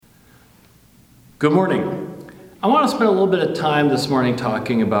Good morning. I want to spend a little bit of time this morning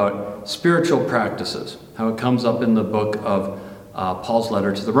talking about spiritual practices, how it comes up in the book of Paul's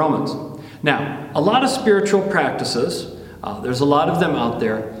letter to the Romans. Now, a lot of spiritual practices, there's a lot of them out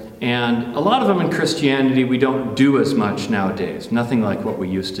there, and a lot of them in Christianity we don't do as much nowadays, nothing like what we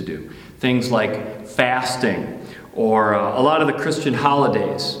used to do. Things like fasting, or a lot of the Christian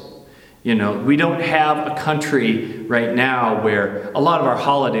holidays. You know, we don't have a country right now where a lot of our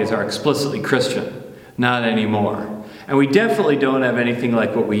holidays are explicitly Christian. Not anymore. And we definitely don't have anything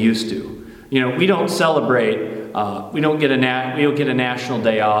like what we used to. You know, we don't celebrate, we don't get a national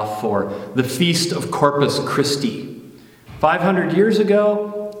day off for the Feast of Corpus Christi. 500 years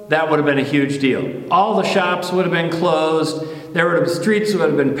ago, that would have been a huge deal. All the shops would have been closed. The streets would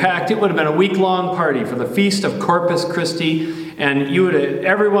have been packed. It would have been a week-long party for the Feast of Corpus Christi. And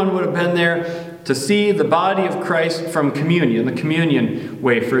everyone would have been there to see the body of Christ from communion, the communion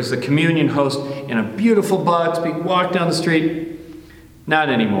wafers, the communion host in a beautiful box being walked down the street. Not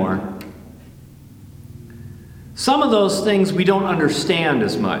anymore. Some of those things we don't understand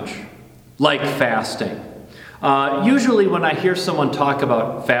as much, like fasting. Usually when I hear someone talk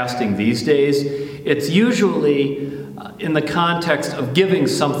about fasting these days, it's usually in the context of giving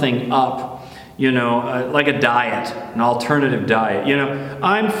something up. Like a diet, an alternative diet.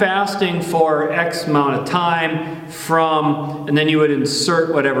 I'm fasting for X amount of time from, and then you would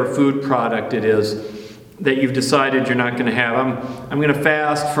insert whatever food product it is that you've decided you're not going to have. I'm going to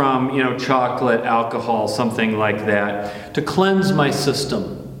fast from, chocolate, alcohol, something like that, to cleanse my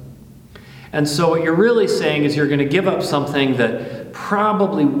system. And so what you're really saying is you're going to give up something that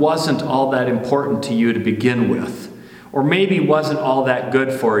probably wasn't all that important to you to begin with. Or maybe wasn't all that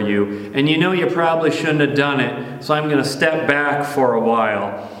good for you, and you probably shouldn't have done it, so I'm going to step back for a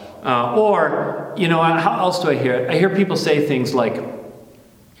while. How else do I hear it? I hear people say things like,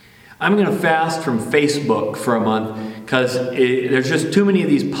 I'm going to fast from Facebook for a month because there's just too many of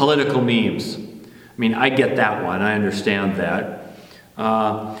these political memes. I mean, I get that one. I understand that.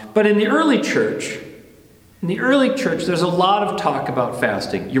 But in the early church, there's a lot of talk about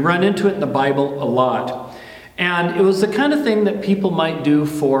fasting. You run into it in the Bible a lot. And it was the kind of thing that people might do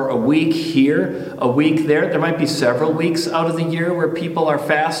for a week here, a week there. There might be several weeks out of the year where people are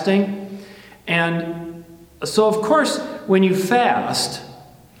fasting. And so, of course, when you fast,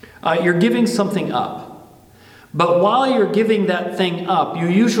 you're giving something up. But while you're giving that thing up, you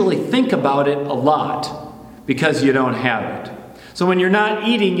usually think about it a lot because you don't have it. So when you're not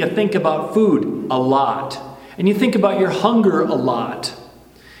eating, you think about food a lot. And you think about your hunger a lot.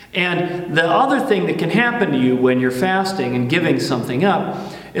 And the other thing that can happen to you when you're fasting and giving something up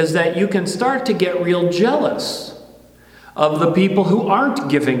is that you can start to get real jealous of the people who aren't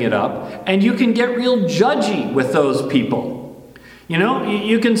giving it up, and you can get real judgy with those people.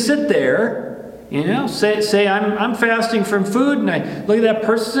 You can sit there, say I'm fasting from food, and I look at that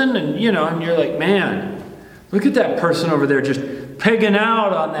person, and you're like, man, look at that person over there just pigging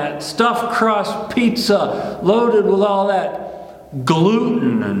out on that stuffed crust pizza loaded with all that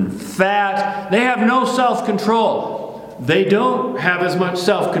gluten and fat. They have no self-control. They don't have as much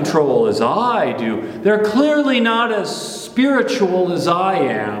self-control as I do. They're clearly not as spiritual as I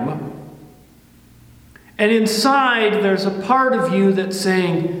am. And inside, there's a part of you that's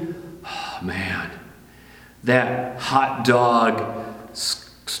saying, oh man, that hot dog,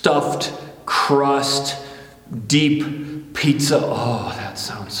 stuffed crust, deep pizza, oh, that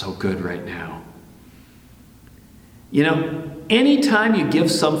sounds so good right now. Anytime you give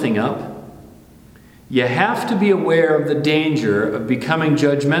something up, you have to be aware of the danger of becoming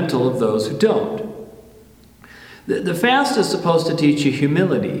judgmental of those who don't. The fast is supposed to teach you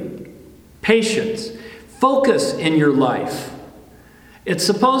humility, patience, focus in your life. It's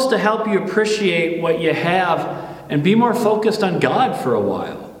supposed to help you appreciate what you have and be more focused on God for a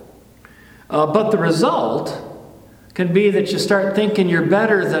while. But the result can be that you start thinking you're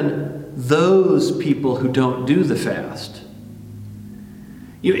better than those people who don't do the fast.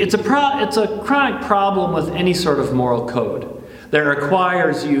 It's a chronic problem with any sort of moral code that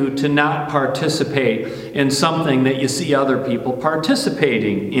requires you to not participate in something that you see other people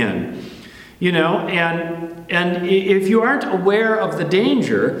participating in. And if you aren't aware of the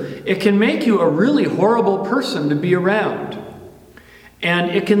danger, it can make you a really horrible person to be around.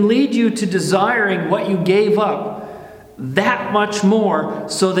 And it can lead you to desiring what you gave up that much more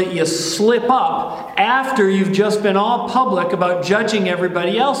so that you slip up after you've just been all public about judging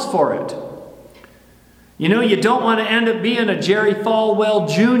everybody else for it. You don't want to end up being a Jerry Falwell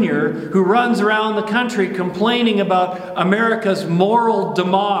Jr. who runs around the country complaining about America's moral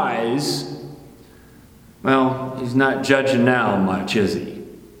demise. Well, he's not judging now much, is he?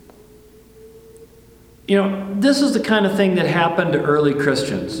 This is the kind of thing that happened to early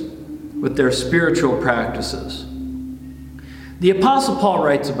Christians with their spiritual practices. The Apostle Paul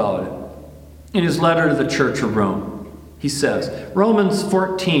writes about it in his letter to the Church of Rome. He says, Romans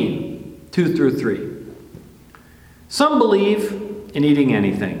 14, 2 through 3. Some believe in eating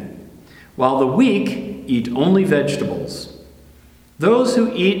anything, while the weak eat only vegetables. Those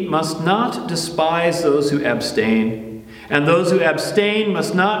who eat must not despise those who abstain, and those who abstain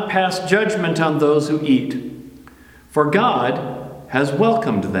must not pass judgment on those who eat, for God has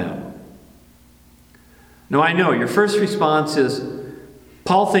welcomed them. Now I know your first response is,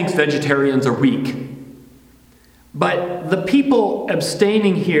 Paul thinks vegetarians are weak. But the people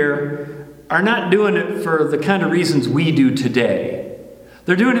abstaining here are not doing it for the kind of reasons we do today.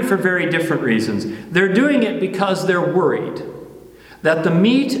 They're doing it for very different reasons. They're doing it because they're worried that the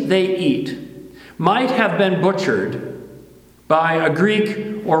meat they eat might have been butchered by a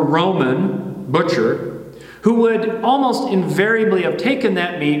Greek or Roman butcher who would almost invariably have taken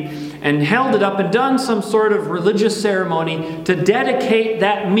that meat and held it up and done some sort of religious ceremony to dedicate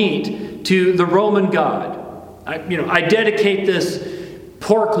that meat to the Roman god. I dedicate this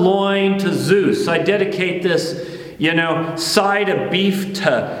pork loin to Zeus. I dedicate this, side of beef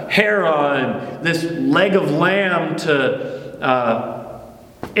to Hera and this leg of lamb to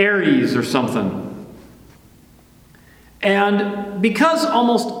Ares or something. And because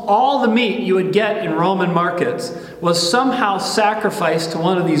almost all the meat you would get in Roman markets was somehow sacrificed to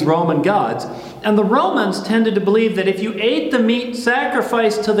one of these Roman gods, and the Romans tended to believe that if you ate the meat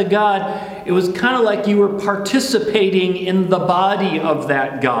sacrificed to the god, it was kind of like you were participating in the body of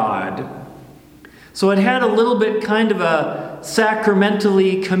that god. So it had a little bit kind of a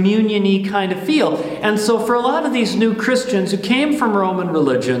sacramentally, communion-y kind of feel. And so for a lot of these new Christians who came from Roman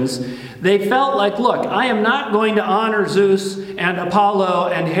religions, they felt like, look, I am not going to honor Zeus and Apollo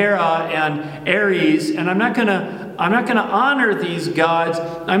and Hera and Ares, and I'm not going to honor these gods.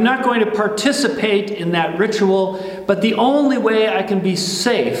 I'm not going to participate in that ritual. But the only way I can be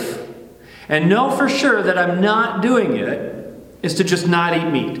safe and know for sure that I'm not doing it is to just not eat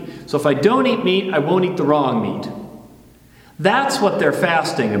meat. So if I don't eat meat, I won't eat the wrong meat. That's what they're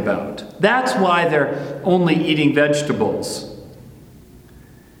fasting about. That's why they're only eating vegetables.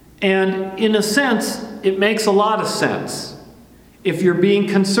 And in a sense, it makes a lot of sense if you're being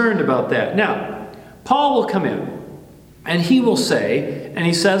concerned about that. Now, Paul will come in and he will say, and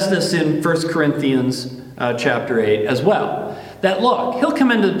he says this in 1 Corinthians chapter 8 as well, that look, he'll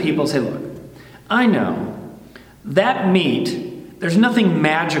come into the people and say, look, I know that meat, there's nothing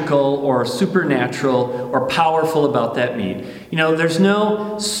magical or supernatural or powerful about that meat. There's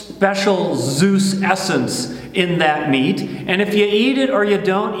no special Zeus essence in that meat. And if you eat it or you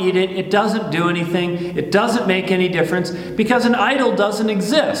don't eat it, it doesn't do anything. It doesn't make any difference because an idol doesn't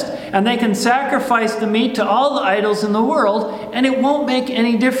exist. And they can sacrifice the meat to all the idols in the world and it won't make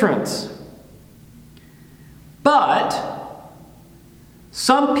any difference. But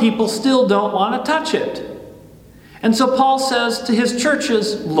some people still don't want to touch it. And so Paul says to his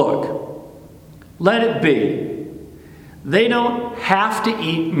churches, look, let it be. They don't have to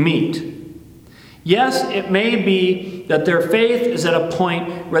eat meat. Yes, it may be that their faith is at a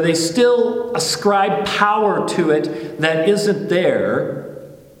point where they still ascribe power to it that isn't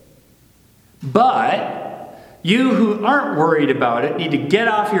there. But you who aren't worried about it need to get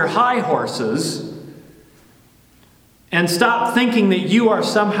off your high horses and stop thinking that you are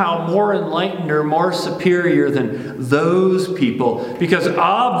somehow more enlightened or more superior than those people. Because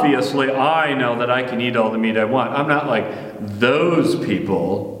obviously I know that I can eat all the meat I want. I'm not like those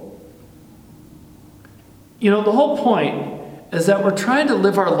people. The whole point is that we're trying to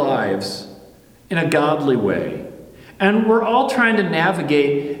live our lives in a godly way. And we're all trying to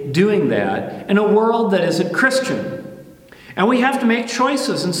navigate doing that in a world that isn't Christian. And we have to make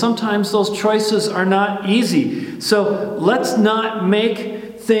choices, and sometimes those choices are not easy. So let's not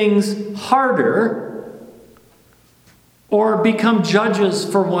make things harder or become judges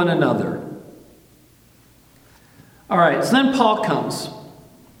for one another. All right, so then Paul comes,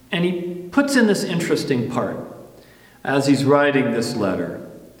 and he puts in this interesting part as he's writing this letter.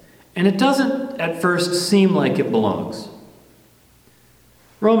 And it doesn't at first seem like it belongs.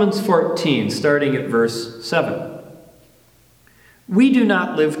 Romans 14, starting at verse 7. We do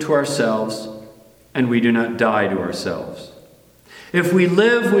not live to ourselves, and we do not die to ourselves. If we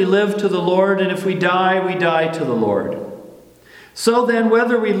live to the Lord, and if we die to the Lord. So then,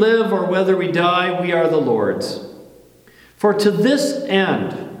 whether we live or whether we die, we are the Lord's. For to this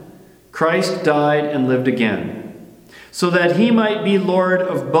end, Christ died and lived again, so that he might be Lord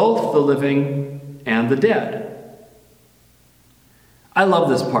of both the living and the dead. I love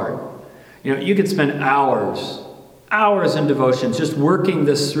this part. You could spend hours in devotions just working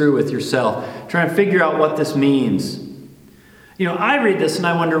this through with yourself, trying to figure out what this means. I read this and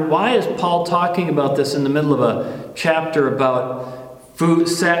I wonder, why is Paul talking about this in the middle of a chapter about food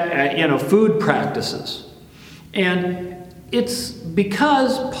practices? And it's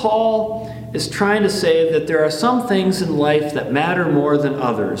because Paul is trying to say that there are some things in life that matter more than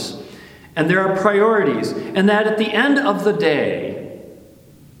others. And there are priorities. And that at the end of the day,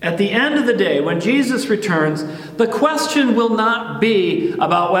 when Jesus returns, the question will not be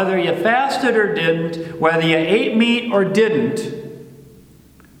about whether you fasted or didn't, whether you ate meat or didn't.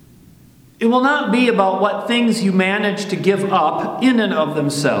 It will not be about what things you managed to give up in and of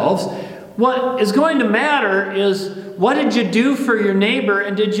themselves. What is going to matter is, what did you do for your neighbor,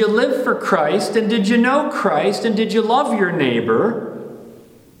 and did you live for Christ, and did you know Christ, and did you love your neighbor?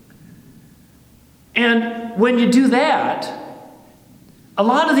 And when you do that, a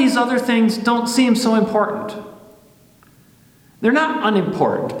lot of these other things don't seem so important. They're not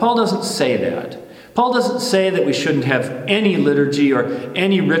unimportant. Paul doesn't say that. Paul doesn't say that we shouldn't have any liturgy or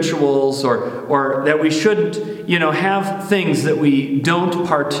any rituals or that we shouldn't, have things that we don't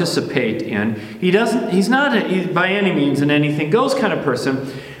participate in. He's not by any means an anything goes kind of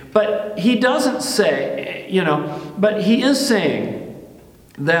person, but he doesn't say, but he is saying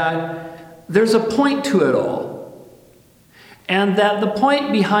that there's a point to it all. And that the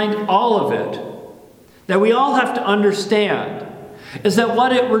point behind all of it, that we all have to understand, is that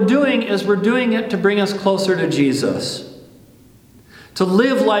we're doing it to bring us closer to Jesus. To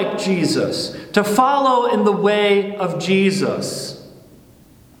live like Jesus. To follow in the way of Jesus.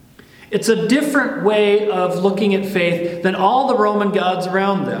 It's a different way of looking at faith than all the Roman gods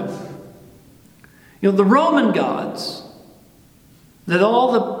around them. The Roman gods that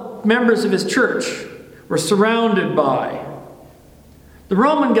all the members of his church were surrounded by. The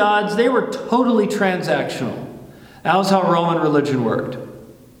Roman gods, they were totally transactional. That was how Roman religion worked.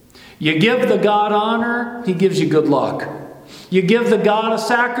 You give the god honor, he gives you good luck. You give the god a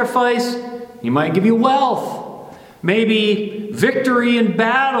sacrifice, he might give you wealth. Maybe victory in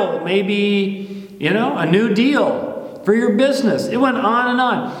battle, maybe, a new deal for your business. It went on and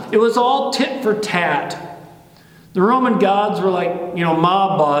on. It was all tit for tat. The Roman gods were like,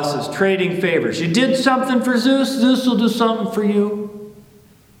 mob bosses trading favors. You did something for Zeus, Zeus will do something for you.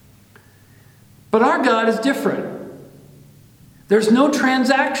 But our God is different. There's no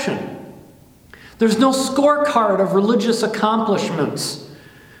transaction. There's no scorecard of religious accomplishments.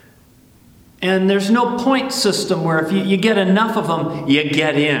 And there's no point system where if you get enough of them, you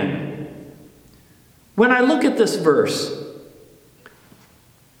get in. When I look at this verse,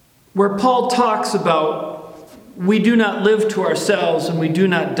 where Paul talks about we do not live to ourselves and we do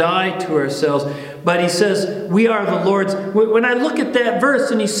not die to ourselves, but he says we are the Lord's. When I look at that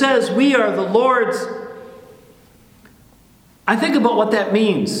verse and he says we are the Lord's, I think about what that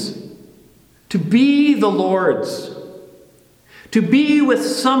means. To be the Lord's. To be with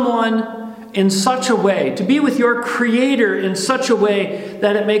someone in such a way, to be with your Creator in such a way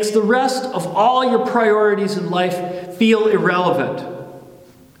that it makes the rest of all your priorities in life feel irrelevant.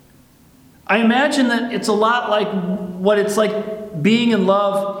 I imagine that it's a lot like what it's like being in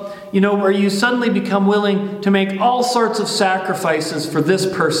love, where you suddenly become willing to make all sorts of sacrifices for this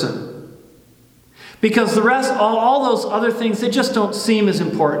person. Because the rest, all those other things, they just don't seem as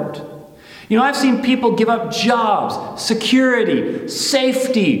important. I've seen people give up jobs, security,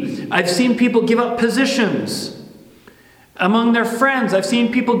 safety. I've seen people give up positions among their friends. I've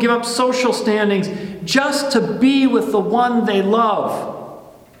seen people give up social standings just to be with the one they love.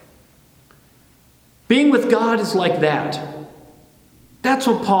 Being with God is like that. That's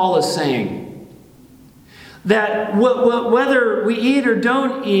what Paul is saying. That whether we eat or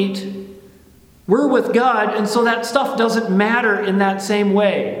don't eat, we're with God, and so that stuff doesn't matter in that same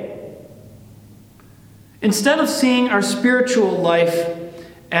way. Instead of seeing our spiritual life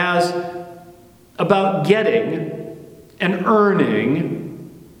as about getting and earning,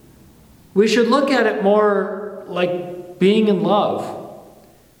 we should look at it more like being in love.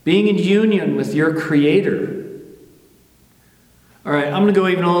 Being in union with your Creator. All right, I'm going to go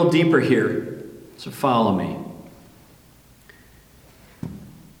even a little deeper here, so follow me.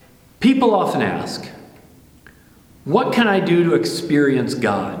 People often ask, what can I do to experience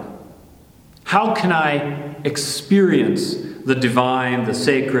God? How can I experience the divine, the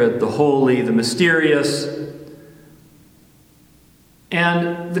sacred, the holy, the mysterious?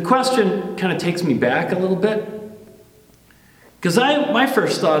 And the question kind of takes me back a little bit. Because my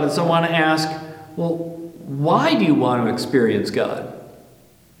first thought is I want to ask, well, why do you want to experience God?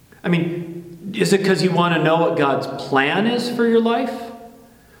 I mean, is it because you want to know what God's plan is for your life?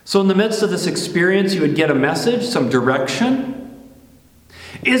 So in the midst of this experience, you would get a message, some direction?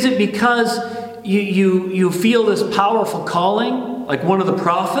 Is it because you feel this powerful calling, like one of the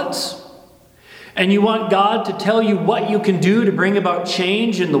prophets, and you want God to tell you what you can do to bring about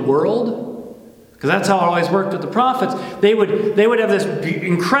change in the world? Because that's how it always worked with the prophets. They would have this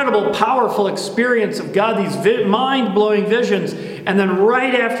incredible, powerful experience of God, these mind-blowing visions, and then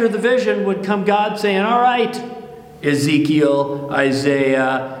right after the vision would come God saying, all right, Ezekiel,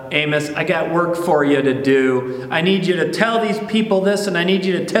 Isaiah, Amos, I got work for you to do. I need you to tell these people this, and I need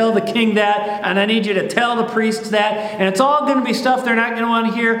you to tell the king that, and I need you to tell the priests that, and it's all going to be stuff they're not going to want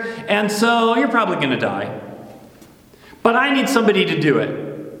to hear, and so you're probably going to die. But I need somebody to do it.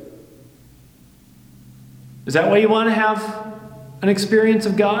 Is that why you want to have an experience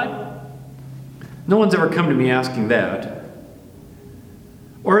of God? No one's ever come to me asking that.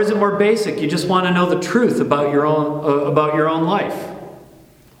 Or is it more basic? You just want to know the truth about your own life.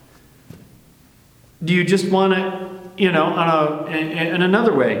 Do you just want to, in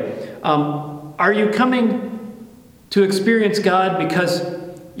another way, are you coming to experience God because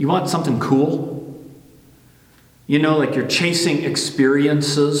you want something cool? Like you're chasing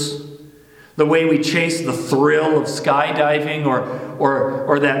experiences. The way we chase the thrill of skydiving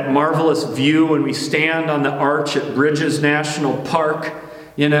or that marvelous view when we stand on the arch at Bridges National Park,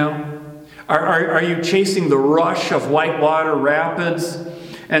 Are you chasing the rush of whitewater rapids?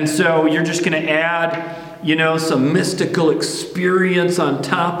 And so you're just going to add, some mystical experience on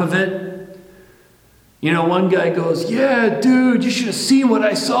top of it? One guy goes, yeah, dude, you should have seen what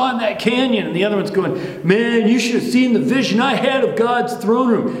I saw in that canyon. And the other one's going, man, you should have seen the vision I had of God's throne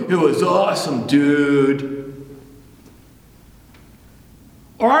room. It was awesome, dude.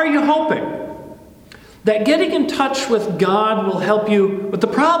 Or are you hoping that getting in touch with God will help you with the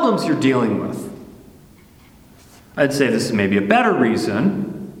problems you're dealing with? I'd say this is maybe a better reason.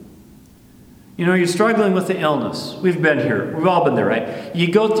 You're struggling with the illness. We've been here. We've all been there, right?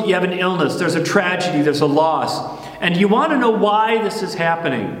 You have an illness. There's a tragedy. There's a loss. And you want to know why this is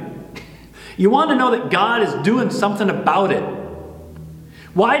happening. You want to know that God is doing something about it.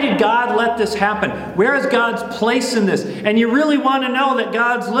 Why did God let this happen? Where is God's place in this? And you really want to know that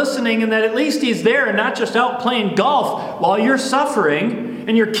God's listening and that at least He's there and not just out playing golf while you're suffering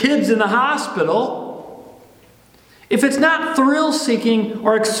and your kid's in the hospital. If it's not thrill-seeking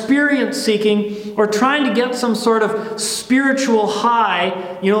or experience-seeking or trying to get some sort of spiritual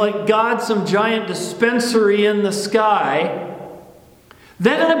high, like God's some giant dispensary in the sky,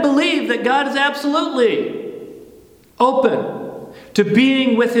 then I believe that God is absolutely open to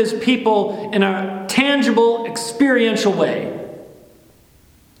being with His people in a tangible, experiential way.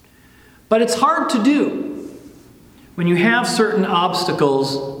 But it's hard to do when you have certain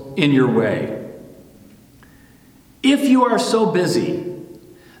obstacles in your way. If you are so busy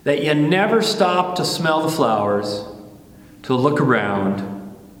that you never stop to smell the flowers, to look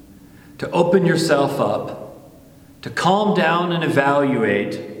around, to open yourself up, to calm down and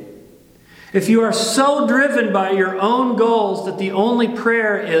evaluate, if you are so driven by your own goals that the only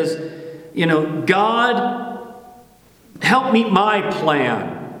prayer is, God, help meet my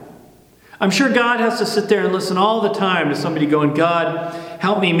plan. I'm sure God has to sit there and listen all the time to somebody going, God,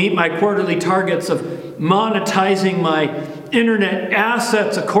 help me meet my quarterly targets of monetizing my internet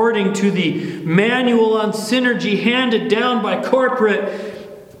assets according to the manual on synergy handed down by corporate.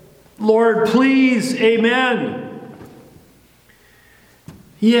 Lord, please, amen.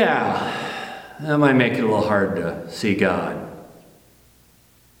 Yeah, that might make it a little hard to see God.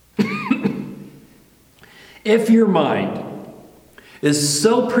 If your mind is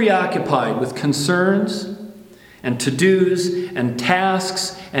so preoccupied with concerns and to-dos and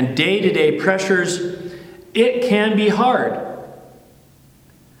tasks and day-to-day pressures, it can be hard.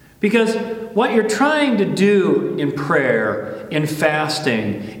 Because what you're trying to do in prayer, in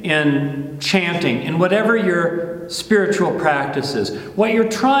fasting, in chanting, in whatever your spiritual practice is, what you're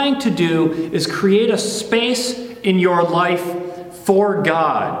trying to do is create a space in your life for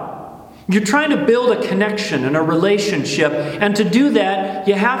God. You're trying to build a connection and a relationship, and to do that,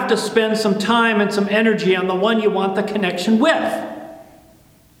 you have to spend some time and some energy on the one you want the connection with.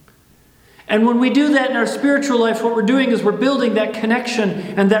 And when we do that in our spiritual life, what we're doing is we're building that connection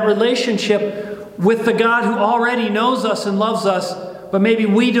and that relationship with the God who already knows us and loves us, but maybe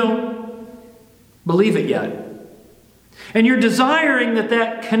we don't believe it yet. And you're desiring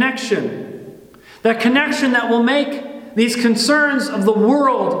that connection that will make these concerns of the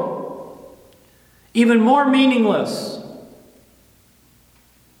world even more meaningless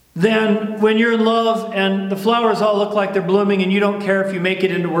than when you're in love and the flowers all look like they're blooming and you don't care if you make it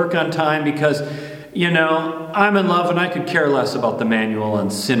into work on time because I'm in love and I could care less about the manual on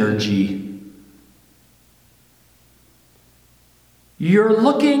synergy. You're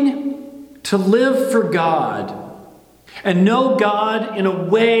looking to live for God and know God in a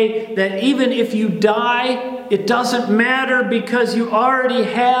way that even if you die, it doesn't matter because you already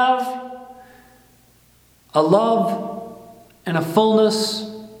have a love and a fullness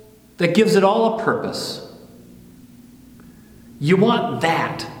that gives it all a purpose. You want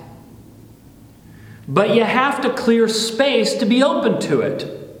that. But you have to clear space to be open to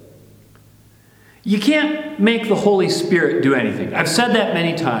it. You can't make the Holy Spirit do anything. I've said that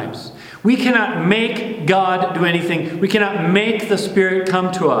many times. We cannot make God do anything. We cannot make the Spirit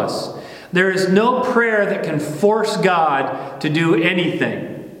come to us. There is no prayer that can force God to do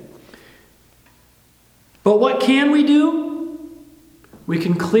anything. But what can we do? We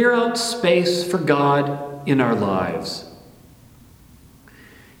can clear out space for God in our lives.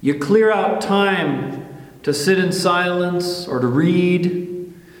 You clear out time to sit in silence or to read.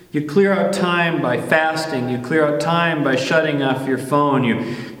 You clear out time by fasting. You clear out time by shutting off your phone.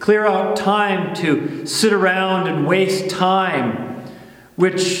 You clear out time to sit around and waste time,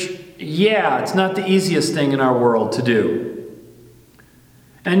 which, it's not the easiest thing in our world to do.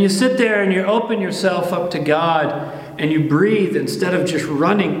 And you sit there and you open yourself up to God and you breathe instead of just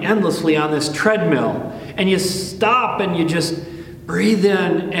running endlessly on this treadmill. And you stop and you just breathe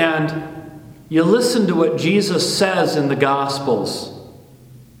in and you listen to what Jesus says in the Gospels.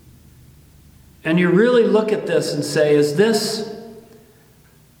 And you really look at this and say, is this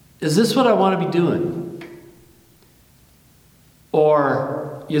what I want to be doing?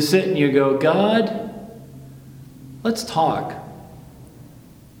 Or you sit and you go, God, let's talk.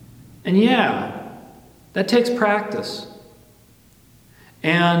 And that takes practice.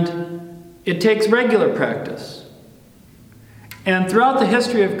 And it takes regular practice. And throughout the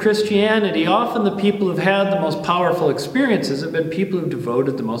history of Christianity, often the people who've had the most powerful experiences have been people who've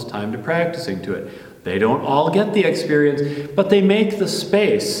devoted the most time to practicing to it. They don't all get the experience, but they make the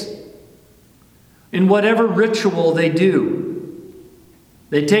space in whatever ritual they do.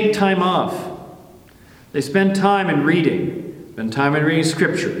 They take time off. They spend time in reading. Spend time in reading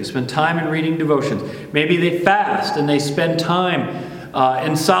Scripture. They spend time in reading devotions. Maybe they fast and they spend time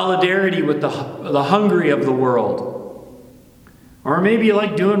in solidarity with the hungry of the world. Or maybe you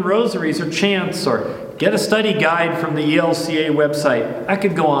like doing rosaries or chants or get a study guide from the ELCA website. I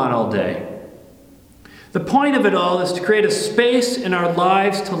could go on all day. The point of it all is to create a space in our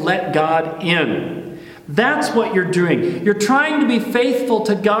lives to let God in. That's what you're doing. You're trying to be faithful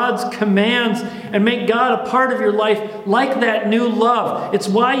to God's commands and make God a part of your life like that new love. It's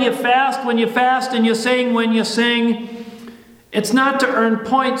why you fast when you fast and you sing when you sing. It's not to earn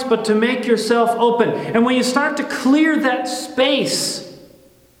points, but to make yourself open. And when you start to clear that space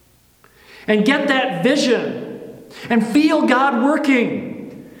and get that vision and feel God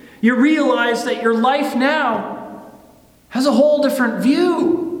working, you realize that your life now has a whole different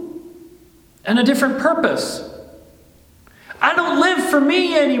view and a different purpose. I don't live for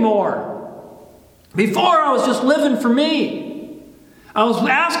me anymore. Before I was just living for me. I was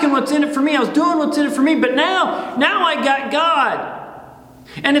asking what's in it for me. I was doing what's in it for me. But now I got God.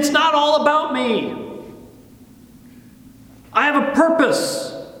 And it's not all about me. I have a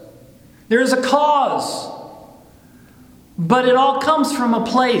purpose. There is a cause. But it all comes from a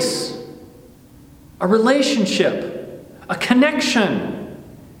place, a relationship, a connection.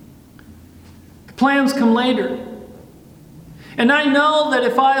 The plans come later. And I know that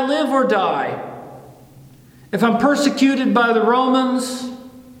if I live or die, if I'm persecuted by the Romans,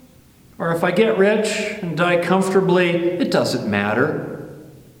 or if I get rich and die comfortably, it doesn't matter.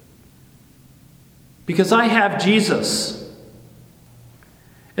 Because I have Jesus.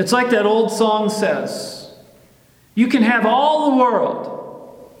 It's like that old song says, you can have all the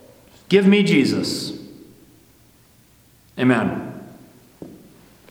world. Give me Jesus. Amen.